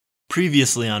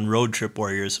Previously on Road Trip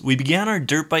Warriors, we began our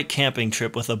dirt bike camping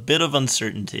trip with a bit of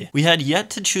uncertainty. We had yet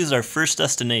to choose our first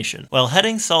destination. While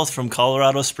heading south from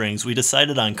Colorado Springs, we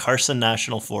decided on Carson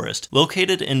National Forest,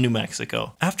 located in New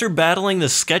Mexico. After battling the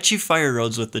sketchy fire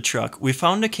roads with the truck, we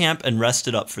found a camp and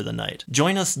rested up for the night.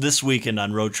 Join us this weekend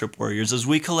on Road Trip Warriors as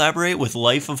we collaborate with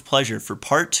Life of Pleasure for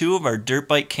part 2 of our dirt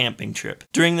bike camping trip.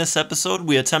 During this episode,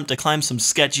 we attempt to climb some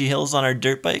sketchy hills on our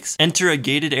dirt bikes, enter a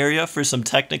gated area for some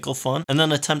technical fun, and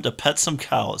then attempt to pet some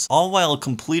cows, all while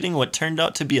completing what turned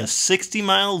out to be a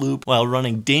 60-mile loop while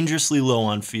running dangerously low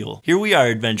on fuel. Here we are,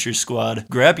 Adventure Squad.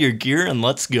 Grab your gear and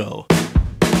let's go.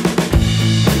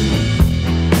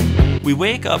 We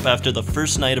wake up after the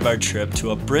first night of our trip to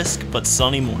a brisk but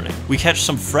sunny morning. We catch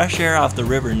some fresh air off the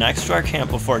river next to our camp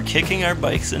before kicking our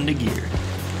bikes into gear.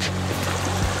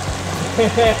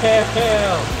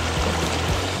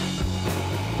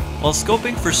 While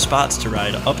scoping for spots to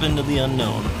ride up into the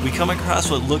unknown, we come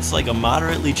across what looks like a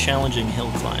moderately challenging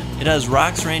hill climb. It has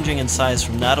rocks ranging in size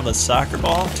from that of a soccer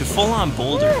ball to full-on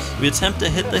boulders. We attempt to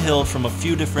hit the hill from a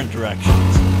few different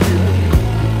directions.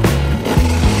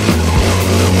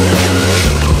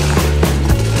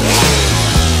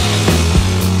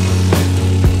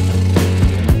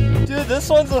 Dude, this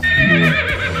one's a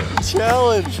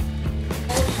challenge.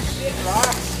 Holy shit,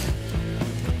 rocks.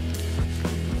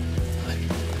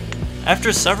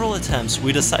 After several attempts,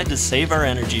 we decide to save our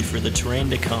energy for the terrain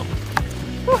to come.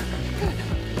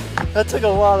 That took a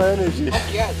lot of energy. Oh,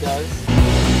 yeah, it does.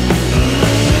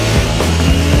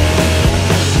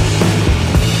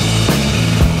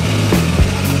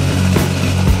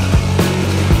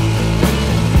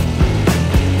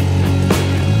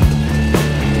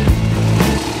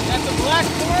 That's a black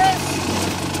forest?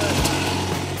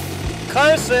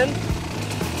 Carson.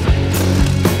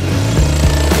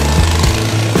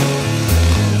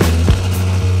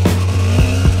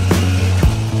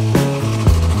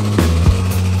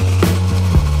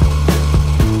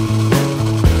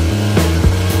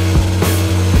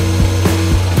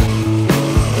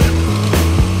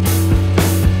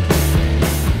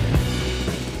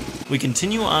 We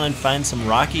continue on and find some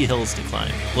rocky hills to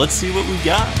climb. Let's see what we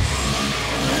got.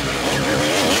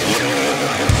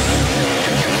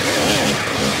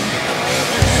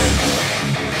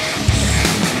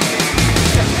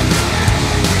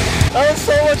 That was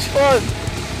so much fun.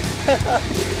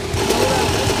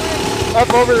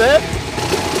 Up over there?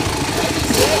 That'd be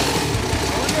sick.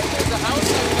 I wonder if there's a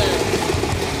house up there.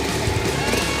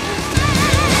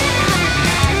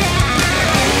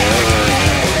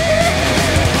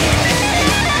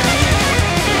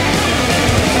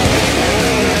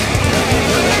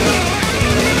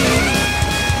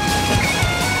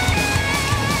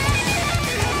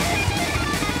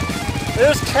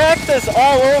 There's cactus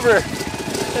all over. Rim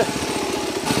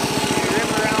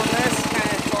around this,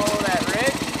 kind of follow that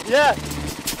ridge. Yeah.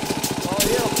 Follow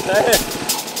you. Hey.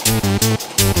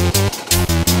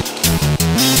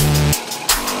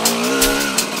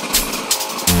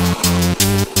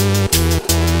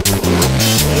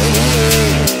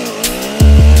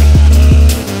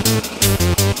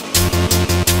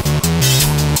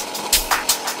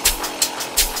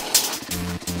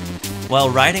 While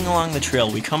riding along the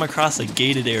trail, we come across a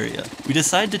gated area. We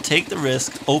decide to take the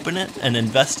risk, open it, and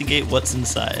investigate what's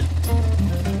inside. I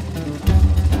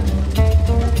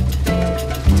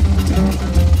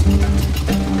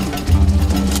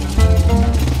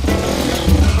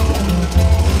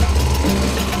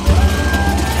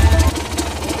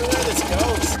wonder where this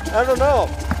goes. I don't know.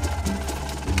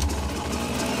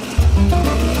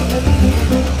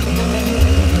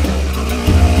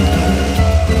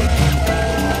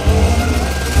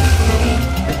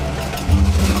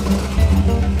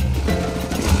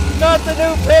 Not the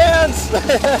new pants! I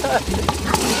didn't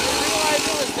realize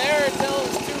it was there until it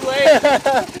was too late.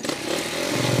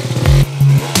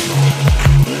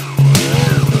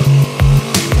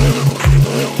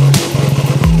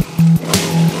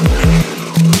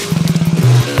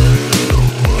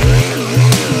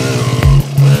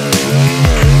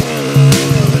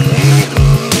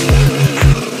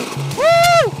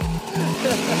 Woo!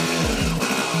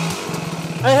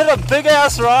 I hit a big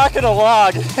ass rock and a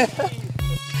log.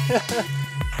 I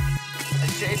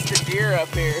chased the deer up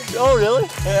here. Oh really?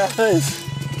 Yeah,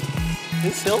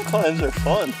 these hill climbs are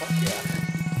fun. Fuck yeah.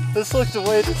 This looked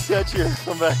way too sketchier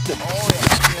from back there. Oh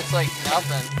yeah, it's like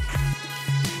nothing.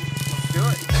 Let's do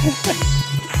it.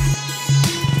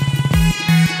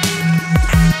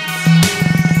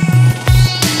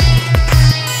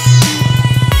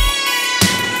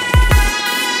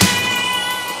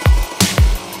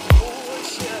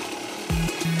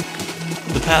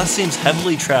 The past seems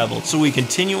heavily traveled, so we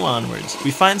continue onwards.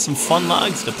 We find some fun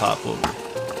logs to pop over.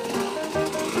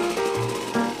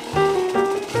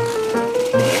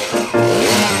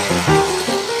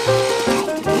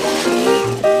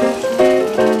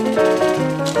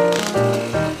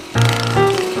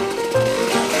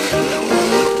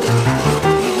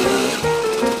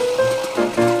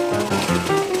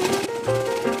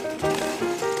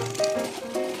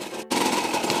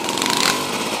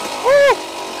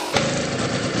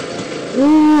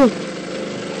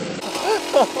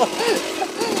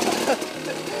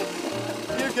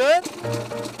 You good?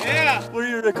 Yeah. Were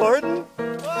you recording?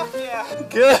 Fuck yeah.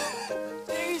 Good.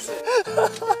 Jesus.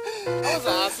 That was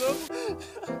awesome.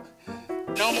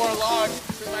 No more logs.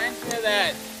 Reminds me of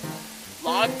that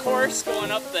log course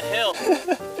going up the hill.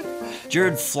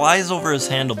 Jared flies over his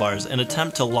handlebars and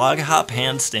attempt to log hop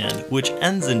handstand, which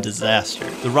ends in disaster.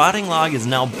 The rotting log is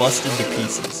now busted to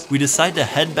pieces. We decide to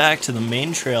head back to the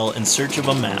main trail in search of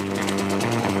a map.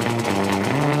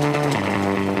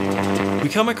 We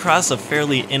come across a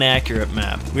fairly inaccurate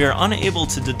map. We are unable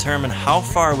to determine how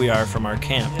far we are from our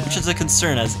camp, which is a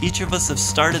concern as each of us have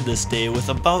started this day with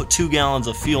about 2 gallons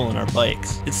of fuel in our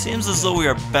bikes. It seems as though we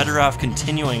are better off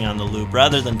continuing on the loop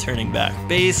rather than turning back,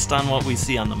 based on what we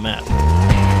see on the map.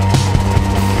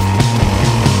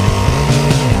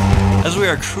 As we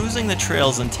are cruising the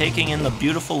trails and taking in the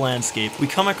beautiful landscape, we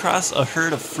come across a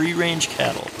herd of free-range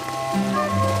cattle.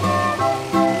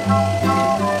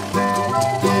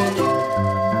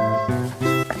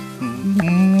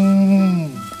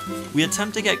 We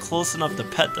attempt to get close enough to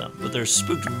pet them, but they're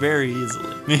spooked very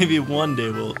easily. Maybe one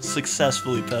day we'll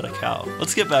successfully pet a cow.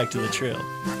 Let's get back to the trail.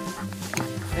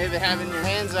 Maybe having your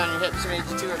hands on your hips made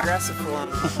you too aggressive for them.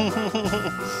 I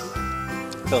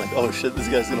feel like, oh shit, this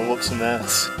guy's gonna whoop some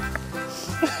ass.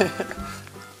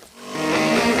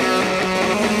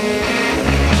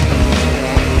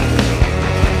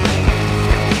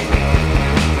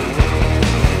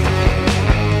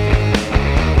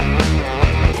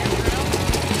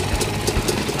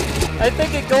 I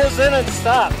think it goes in and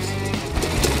stops.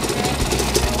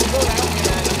 We'll go down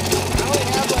again. I only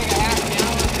have like a half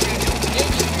gallon,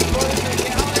 maybe 3/4 of a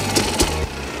gallon.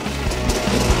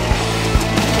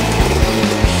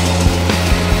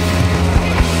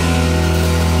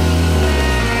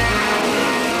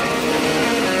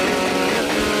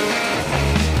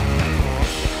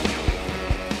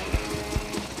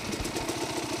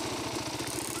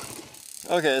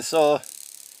 Okay, so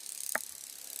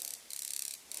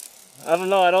I don't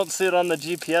know, I don't see it on the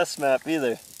GPS map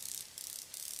either.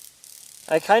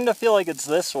 I kind of feel like it's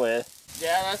this way.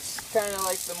 Yeah, that's kind of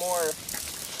like the more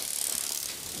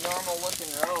normal looking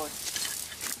road.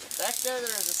 Back there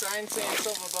is a sign saying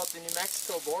something about the New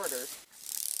Mexico border.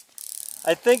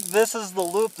 I think this is the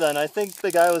loop then. I think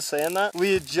the guy was saying that.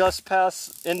 We had just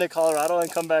passed into Colorado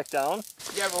and come back down.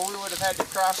 Yeah, but we would have had to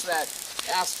cross that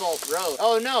asphalt road.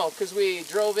 Oh no, because we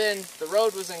drove in, the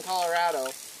road was in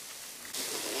Colorado.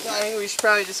 I think we should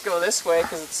probably just go this way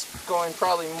because it's going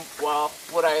probably, well,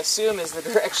 what I assume is the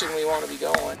direction we want to be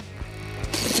going.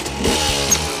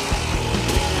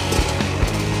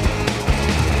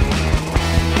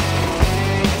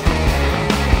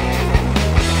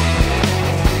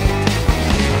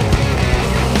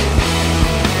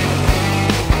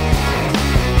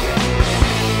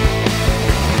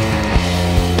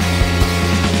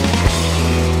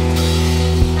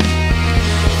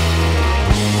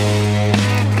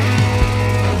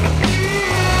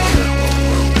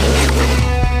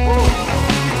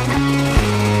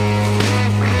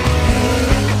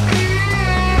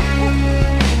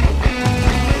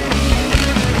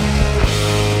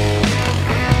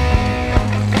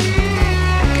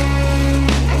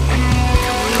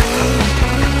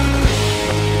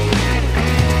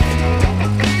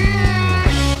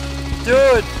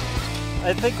 Dude,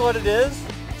 I think what it is,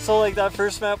 so like that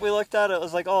first map we looked at, it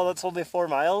was like, oh, that's only 4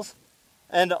 miles.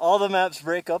 And all the maps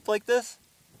break up like this.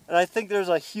 And I think there's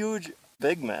a huge,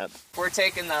 big map. We're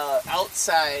taking the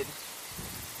outside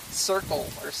circle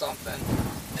or something.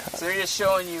 So they're just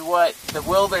showing you what the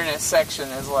wilderness section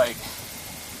is like.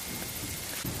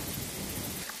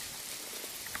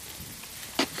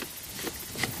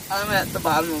 I'm at the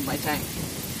bottom of my tank.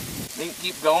 I think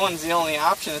keep going is the only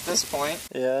option at this point.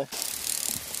 Yeah.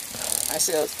 I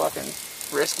say let's fucking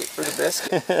risk it for the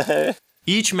biscuit.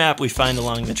 Each map we find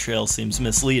along the trail seems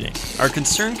misleading. Our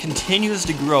concern continues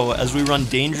to grow as we run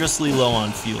dangerously low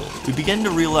on fuel. We begin to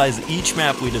realize each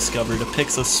map we discover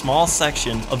depicts a small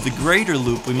section of the greater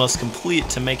loop we must complete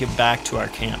to make it back to our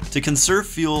camp. To conserve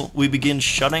fuel, we begin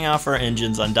shutting off our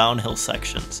engines on downhill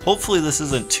sections. Hopefully this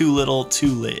isn't too little,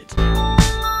 too late.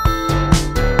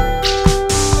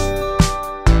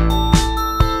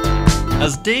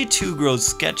 As day 2 grows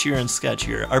sketchier and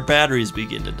sketchier, our batteries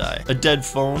begin to die. A dead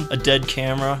phone, a dead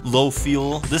camera, low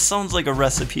fuel. This sounds like a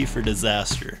recipe for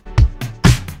disaster.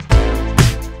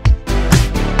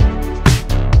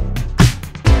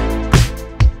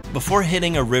 Before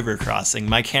hitting a river crossing,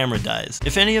 my camera dies.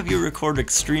 If any of you record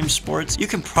extreme sports, you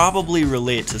can probably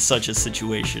relate to such a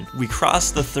situation. We cross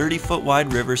the 30-foot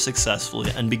wide river successfully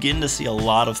and begin to see a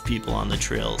lot of people on the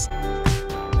trails.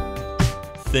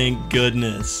 Thank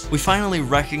goodness. We finally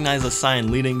recognize a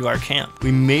sign leading to our camp.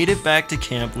 We made it back to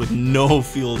camp with no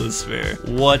fuel to spare.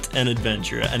 What an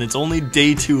adventure, and it's only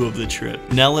day 2 of the trip.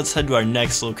 Now let's head to our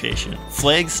next location,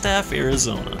 Flagstaff,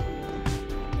 Arizona.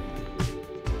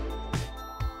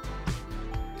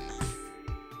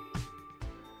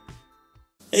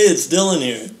 Hey, it's Dylan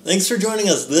here. Thanks for joining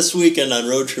us this weekend on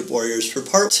Road Trip Warriors for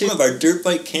part 2 of our dirt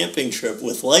bike camping trip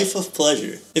with Life of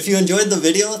Pleasure. If you enjoyed the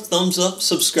video, thumbs up,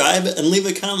 subscribe, and leave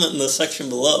a comment in the section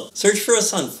below. Search for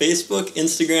us on Facebook,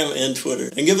 Instagram, and Twitter,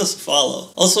 and give us a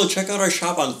follow. Also, check out our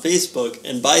shop on Facebook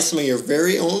and buy some of your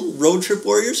very own Road Trip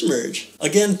Warriors merch.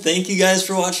 Again, thank you guys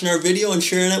for watching our video and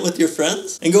sharing it with your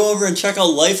friends, and go over and check out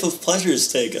Life of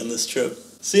Pleasure's take on this trip.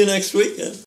 See you next weekend.